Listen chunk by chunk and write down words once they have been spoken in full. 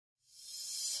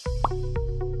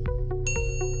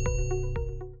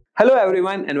Hello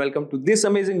everyone and welcome to this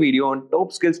amazing video on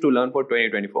top skills to learn for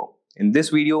 2024. In this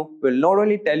video, we'll not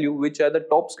only tell you which are the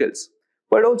top skills,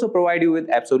 but also provide you with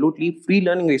absolutely free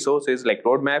learning resources like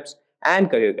roadmaps and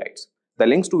career guides, the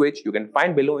links to which you can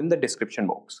find below in the description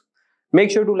box.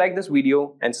 Make sure to like this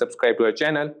video and subscribe to our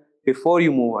channel before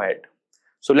you move ahead.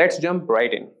 So let's jump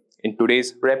right in. In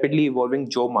today's rapidly evolving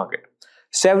job market,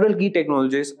 several key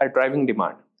technologies are driving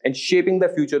demand and shaping the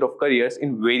future of careers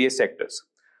in various sectors.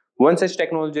 One such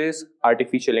technology is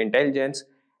artificial intelligence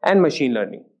and machine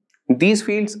learning. These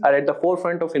fields are at the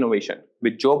forefront of innovation,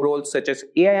 with job roles such as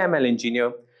AI/ML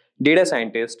engineer, data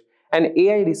scientist, and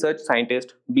AI research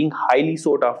scientist being highly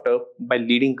sought after by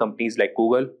leading companies like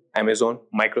Google, Amazon,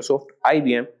 Microsoft,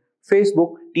 IBM,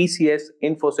 Facebook, TCS,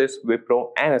 Infosys,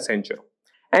 Wipro, and Accenture.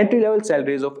 Entry-level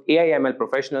salaries of AI/ML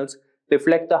professionals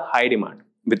reflect the high demand,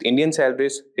 with Indian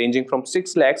salaries ranging from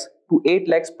 6 lakhs to 8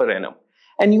 lakhs per annum,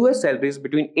 and US salaries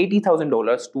between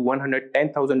 $80,000 to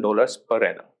 $110,000 per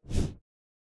annum.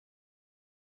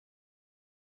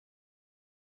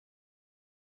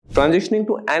 Transitioning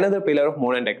to another pillar of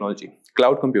modern technology,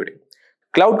 cloud computing.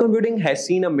 Cloud computing has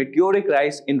seen a meteoric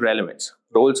rise in relevance.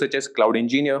 Roles such as cloud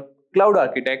engineer, cloud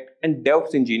architect, and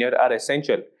DevOps engineer are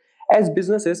essential as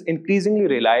businesses increasingly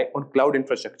rely on cloud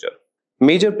infrastructure.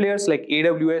 Major players like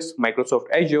AWS, Microsoft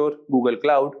Azure, Google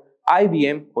Cloud,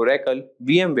 IBM, Oracle,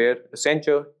 VMware,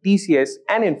 Accenture, TCS,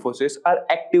 and Infosys are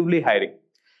actively hiring.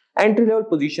 Entry-level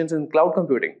positions in cloud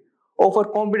computing offer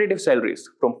competitive salaries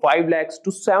from 5 lakhs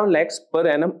to 7 lakhs per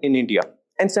annum in India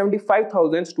and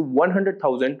 75,000 to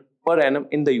 100,000 per annum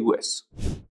in the US.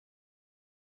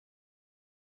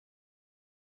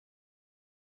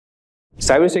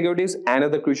 Cybersecurity is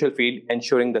another crucial field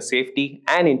ensuring the safety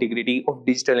and integrity of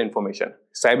digital information.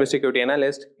 Cybersecurity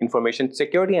analysts, information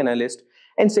security analysts,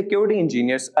 and security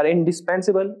engineers are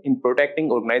indispensable in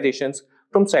protecting organizations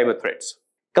from cyber threats.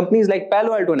 Companies like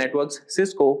Palo Alto Networks,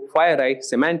 Cisco, FireEye,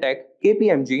 Symantec,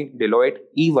 KPMG, Deloitte,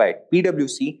 EY,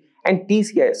 PwC, and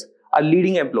TCS are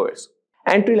leading employers.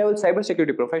 Entry-level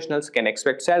cybersecurity professionals can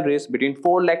expect salaries between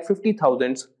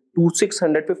 4,50,000 to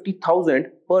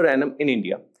 650,000 per annum in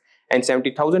India and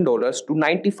 $70,000 to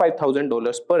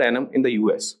 $95,000 per annum in the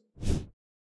US.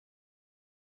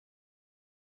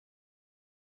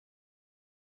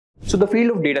 So the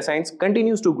field of data science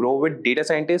continues to grow, with data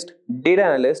scientists, data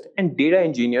analysts, and data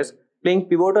engineers playing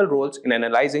pivotal roles in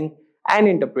analyzing and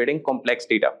interpreting complex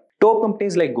data. Top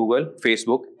companies like Google,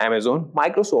 Facebook, Amazon,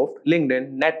 Microsoft,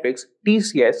 LinkedIn, Netflix,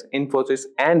 TCS, Infosys,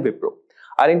 and Wipro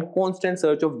are in constant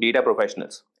search of data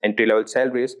professionals. Entry-level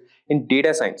salaries in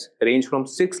data science range from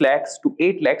 6 lakhs to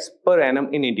 8 lakhs per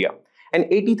annum in India and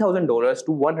 $80,000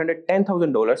 to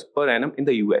 $110,000 per annum in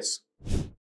the US.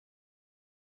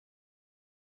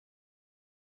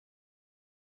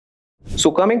 So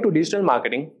coming to digital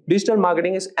marketing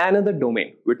is another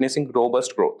domain witnessing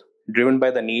robust growth, driven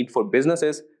by the need for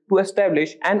businesses to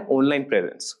establish an online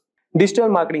presence. Digital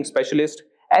marketing specialists,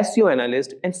 SEO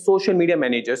analysts, and social media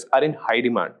managers are in high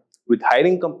demand, with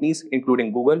hiring companies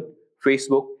including Google,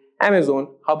 Facebook, Amazon,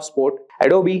 HubSpot,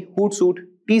 Adobe, Hootsuite,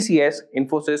 TCS,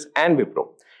 Infosys, and Wipro.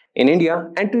 In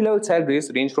India, entry-level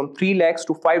salaries range from 3 lakhs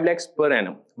to 5 lakhs per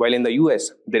annum, while in the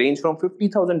US, they range from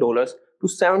 $50,000 to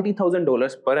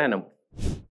 $70,000 per annum.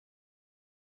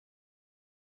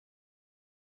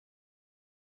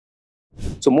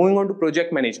 So moving on to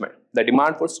project management, the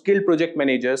demand for skilled project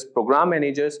managers, program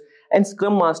managers, and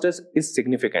Scrum Masters is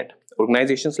significant.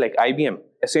 Organizations like IBM,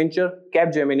 Accenture,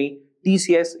 Capgemini,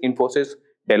 TCS, Infosys,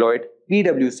 Deloitte,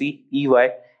 PwC, EY,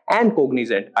 and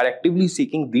Cognizant are actively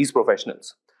seeking these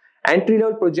professionals.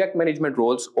 Entry-level project management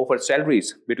roles offer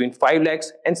salaries between 5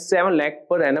 lakhs and 7 lakhs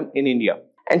per annum in India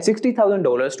and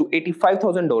 $60,000 to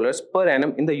 $85,000 per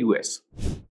annum in the US.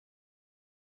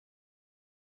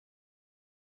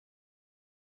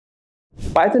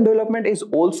 Python development is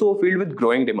also a field with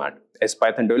growing demand, as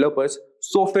Python developers,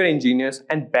 software engineers,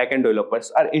 and backend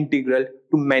developers are integral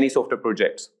to many software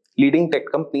projects. Leading tech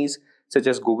companies such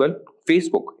as Google,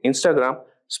 Facebook, Instagram,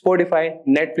 Spotify,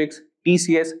 Netflix,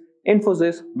 TCS,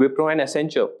 Infosys, Wipro, and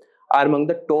Accenture are among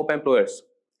the top employers.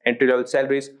 Entry-level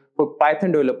salaries for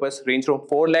Python developers range from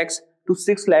 4 lakhs to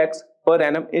 6 lakhs per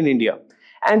annum in India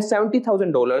and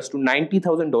 $70,000 to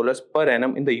 $90,000 per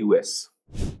annum in the US.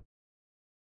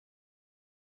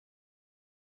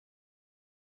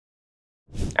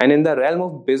 And in the realm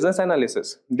of business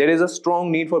analysis, there is a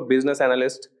strong need for business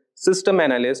analysts, system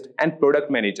analysts, and product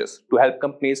managers to help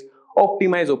companies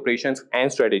optimize operations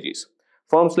and strategies.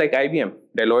 Firms like IBM,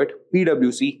 Deloitte,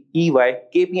 PwC, EY,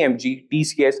 KPMG,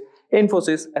 TCS,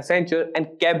 Infosys, Accenture, and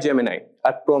Capgemini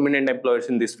are prominent employers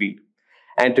in this field.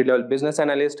 Entry-level business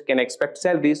analyst can expect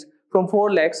salaries from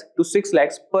 4 lakhs to 6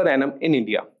 lakhs per annum in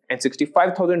India and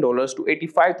 $65,000 to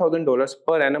 $85,000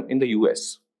 per annum in the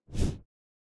US.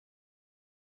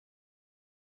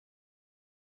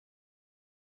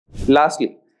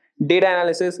 Lastly, data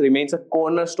analysis remains a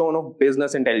cornerstone of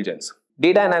business intelligence.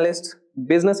 Data analysts,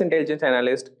 business intelligence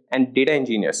analysts, and data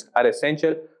engineers are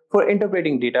essential for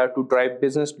interpreting data to drive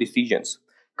business decisions.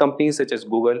 Companies such as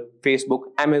Google, Facebook,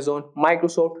 Amazon,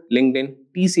 Microsoft, LinkedIn,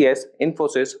 TCS,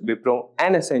 Infosys, Wipro,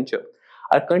 and Accenture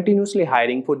are continuously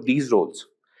hiring for these roles.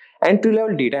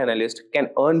 Entry-level data analysts can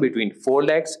earn between 4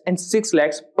 lakhs and 6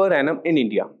 lakhs per annum in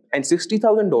India and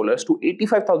 $60,000 to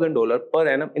 $85,000 per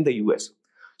annum in the US.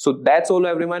 So that's all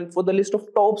everyone for the list of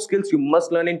top skills you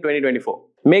must learn in 2024.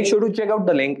 Make sure to check out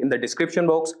the link in the description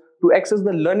box to access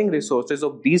the learning resources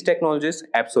of these technologies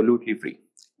absolutely free.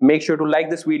 Make sure to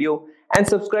like this video and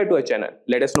subscribe to our channel.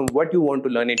 Let us know what you want to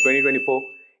learn in 2024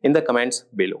 in the comments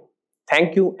below.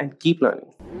 Thank you and keep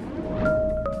learning.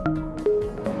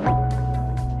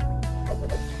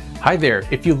 Hi there,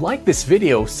 if you like this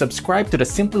video, subscribe to the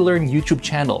Simplilearn YouTube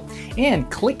channel and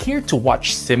click here to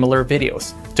watch similar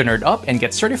videos. To nerd up and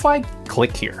get certified,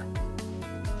 click here.